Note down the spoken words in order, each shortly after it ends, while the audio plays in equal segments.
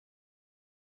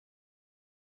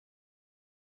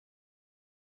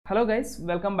Hello guys,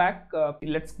 welcome back.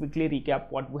 Let's quickly recap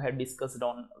what we had discussed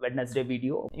on Wednesday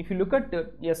video. If you look at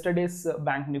yesterday's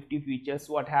Bank Nifty futures,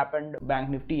 what happened?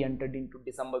 Bank Nifty entered into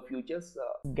December futures,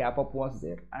 gap up was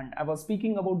there, and I was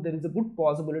speaking about there is a good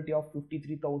possibility of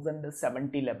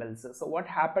 53,070 levels. So what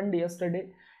happened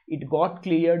yesterday? It got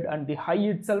cleared and the high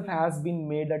itself has been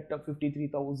made at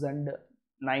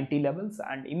 53,090 levels,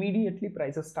 and immediately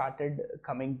prices started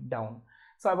coming down.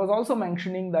 So I was also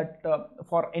mentioning that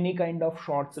for any kind of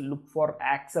shorts, look for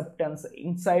acceptance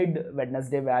inside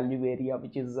Wednesday value area,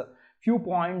 which is few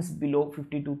points below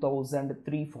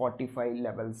 52,345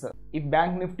 levels. If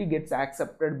Bank Nifty gets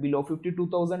accepted below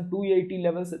 52,280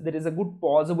 levels, there is a good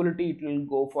possibility it will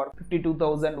go for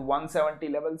 52,170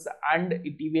 levels, and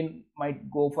it even might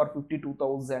go for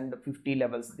 52,050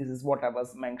 levels. This is what I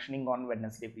was mentioning on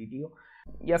Wednesday video.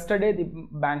 Yesterday the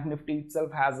Bank Nifty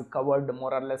itself has covered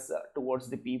more or less towards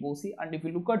the POC, and if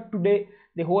you look at today,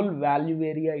 the whole value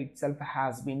area itself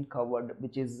has been covered,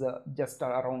 which is just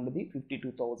around the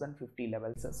 52,050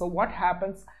 levels. So what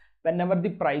happens whenever the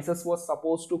prices was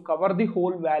supposed to cover the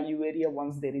whole value area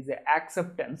once there is a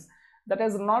acceptance? That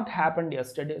has not happened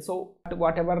yesterday. So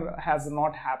whatever has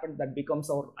not happened, that becomes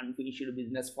our unfinished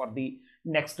business for the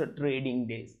next trading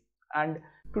days. And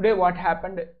today what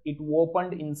happened, it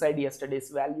opened inside yesterday's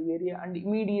value area and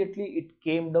immediately it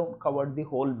came down, covered the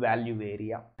whole value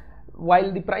area.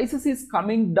 While the prices is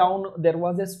coming down, there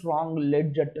was a strong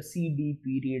ledge at a CD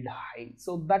period high,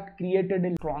 so that created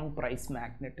a strong price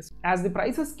magnet. As the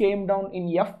prices came down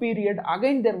in F period,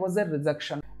 again there was a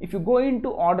rejection. If you go into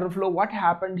order flow, what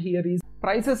happened here is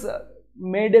prices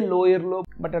made a lower low,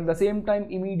 but at the same time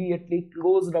immediately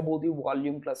closed above the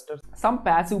volume clusters. Some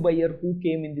passive buyer who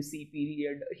came in the C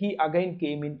period, he again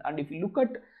came in, and if you look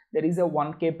at, there is a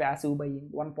 1k passive buying,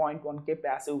 1.1k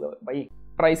passive buying.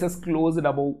 Prices closed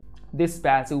above this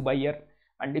passive buyer,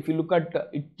 and if you look at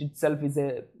it itself is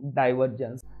a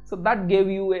divergence, so that gave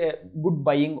you a good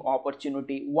buying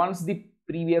opportunity. Once the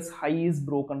previous high is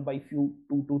broken by few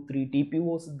 2 to 3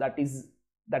 TPOs, that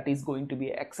is going to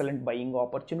be an excellent buying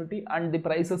opportunity, and the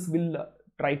prices will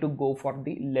try to go for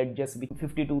the ledges with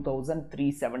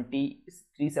 52,370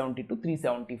 to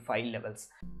 375 levels.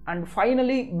 And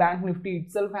finally Bank Nifty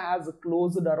itself has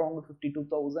closed around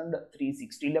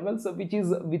 52,360 levels, which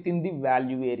is within the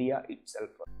value area itself.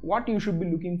 What you should be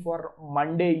looking for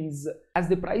Monday is, as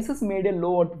the prices made a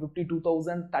low at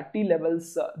 52,030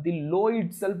 levels, the low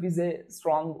itself is a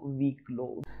strong weak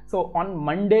low. So on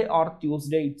Monday or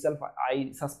Tuesday itself,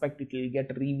 I suspect it will get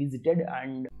revisited.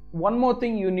 And one more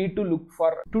thing you need to look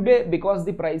for today, because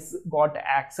the price got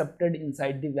accepted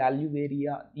inside the value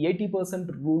area, the 80%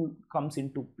 rule comes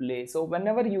into play. So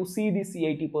whenever you see this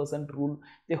 80% rule,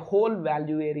 the whole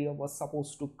value area was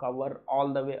supposed to cover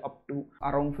all the way up to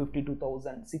around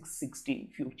 52,660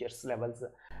 futures levels.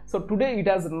 So today it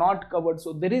has not covered,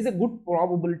 so there is a good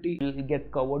probability it will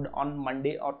get covered on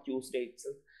Monday or Tuesday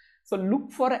itself. So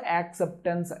look for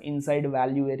acceptance inside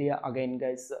value area again,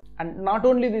 guys. And not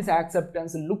only this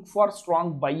acceptance, look for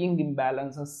strong buying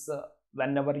imbalances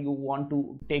whenever you want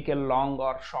to take a long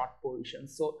or short position.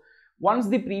 So once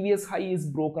the previous high is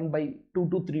broken by 2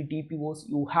 to 3 TPOs,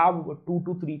 you have 2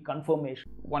 to 3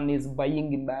 confirmation. One is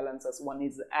buying imbalances, one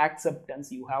is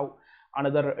acceptance, you have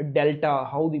another delta,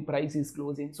 how the price is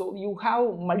closing. So you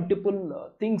have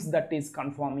multiple things that is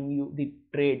confirming you the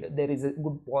trade. There is a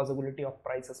good possibility of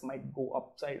prices might go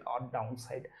upside or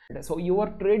downside. So your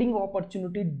trading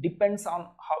opportunity depends on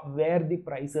where the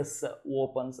prices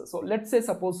opens. So let's say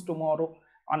suppose tomorrow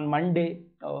on Monday,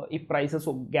 if prices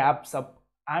gaps up,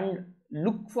 and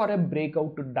look for a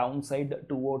breakout to downside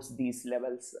towards these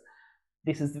levels.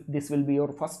 This will be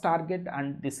your first target,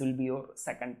 and this will be your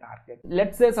second target.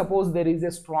 Let's say suppose there is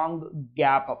a strong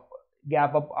gap up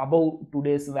above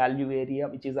today's value area,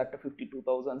 which is at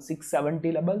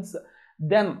 52,670 levels.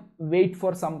 Then wait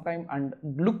for some time and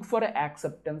look for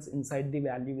acceptance inside the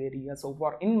value area. So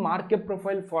for in market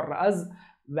profile, for us,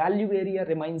 value area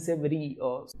remains a very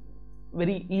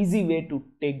easy way to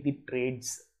take the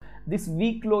trades. This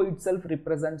weak low itself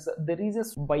represents there is a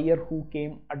buyer who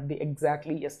came at the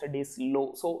exactly yesterday's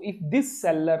low. So if this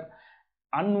seller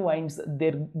unwinds,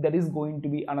 there is going to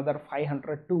be another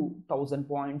 500 to 1000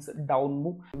 points down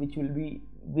move, which will be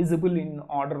visible in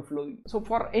order flow. So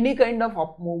for any kind of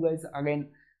up move, guys,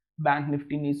 again Bank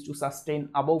Nifty needs to sustain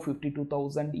above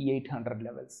 52,800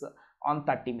 levels on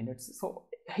 30 minutes. So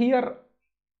here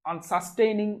on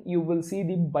sustaining, you will see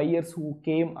the buyers who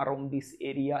came around this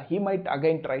area. He might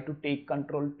again try to take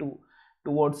control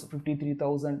towards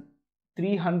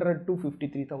 53,300 to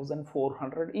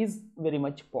 53,400 is very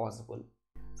much possible.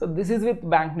 So this is with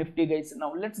Bank Nifty, guys.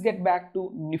 Now let's get back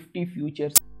to Nifty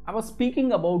futures. I was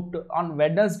speaking about on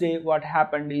Wednesday. What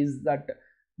happened is that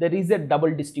there is a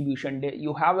double distribution day.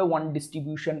 You have a one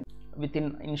distribution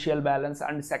within initial balance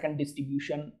and second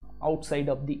distribution outside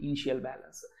of the initial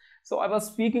balance. So I was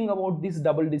speaking about these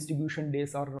double distribution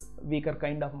days or weaker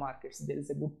kind of markets. There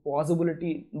is a good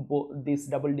possibility this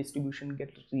double distribution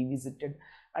gets revisited,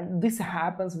 and this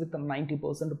happens with a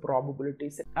 90%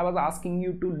 probabilities. I was asking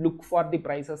you to look for the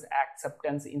prices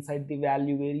acceptance inside the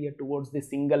value area towards the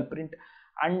single print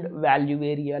and value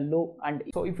area low. And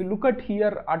so if you look at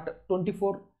here at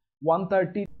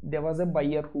 24,130, there was a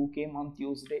buyer who came on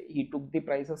Tuesday. He took the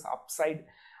prices upside,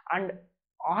 and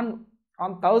on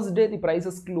Thursday the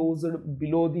prices closed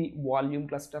below the volume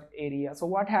cluster area. So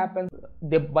what happens,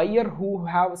 the buyer who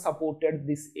have supported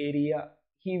this area,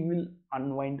 he will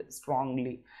unwind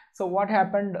strongly. So what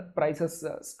happened, prices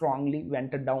strongly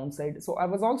went downside. So I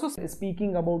was also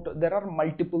speaking about there are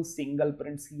multiple single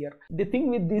prints here. The thing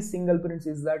with these single prints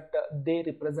is that they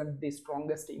represent the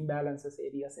strongest imbalances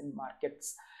areas in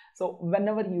markets. So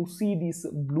whenever you see these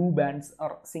blue bands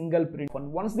or single print,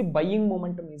 once the buying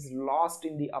momentum is lost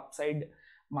in the upside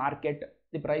market,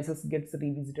 the prices gets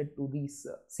revisited to these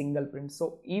single prints.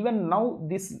 So even now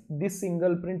this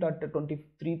single print at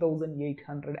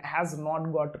 23,800 has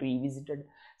not got revisited.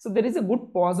 So there is a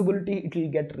good possibility it will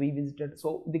get revisited.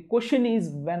 So the question is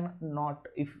when, not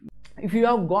if. If you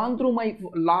have gone through my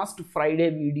last Friday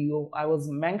video, I was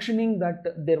mentioning that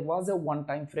there was a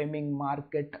one-time framing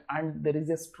market and there is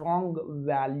a strong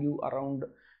value around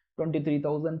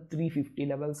 23,350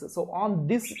 levels. So on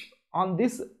this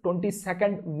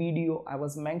 22nd video, I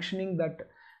was mentioning that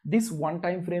this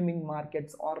one-time framing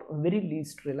markets are very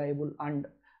least reliable and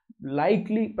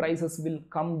likely prices will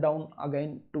come down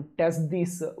again to test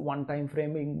these one-time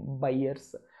framing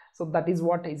buyers. So that is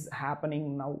what is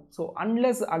happening now. So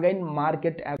unless again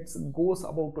market goes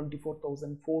above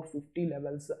 24,450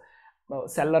 levels,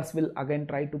 sellers will again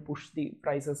try to push the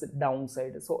prices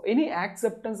downside. So any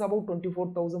acceptance above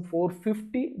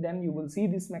 24,450, then you will see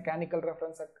this mechanical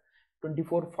reference at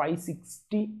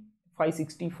 24,560,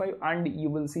 565, and you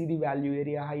will see the value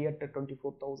area high at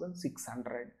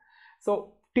 24,600.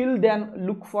 So till then,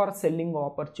 look for selling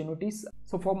opportunities.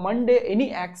 So for Monday,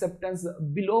 any acceptance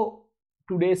below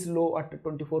today's low at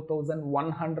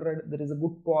 24,100, there is a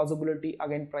good possibility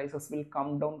again prices will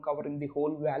come down, covering the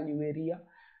whole value area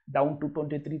down to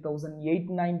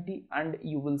 23,890, and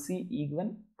you will see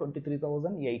even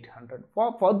 23,800.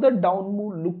 For further down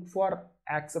move, look for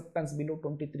acceptance below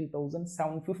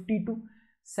 23,750 to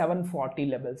 740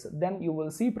 levels. Then you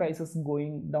will see prices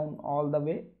going down all the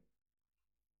way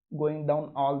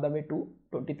to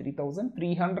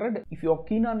 23,300. If you are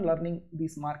keen on learning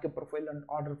this market profile and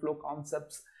order flow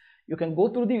concepts, you can go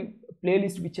through the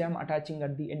playlist which I am attaching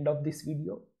at the end of this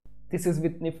video. This is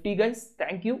with Nifty, guys.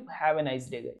 Thank you. Have a nice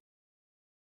day, guys.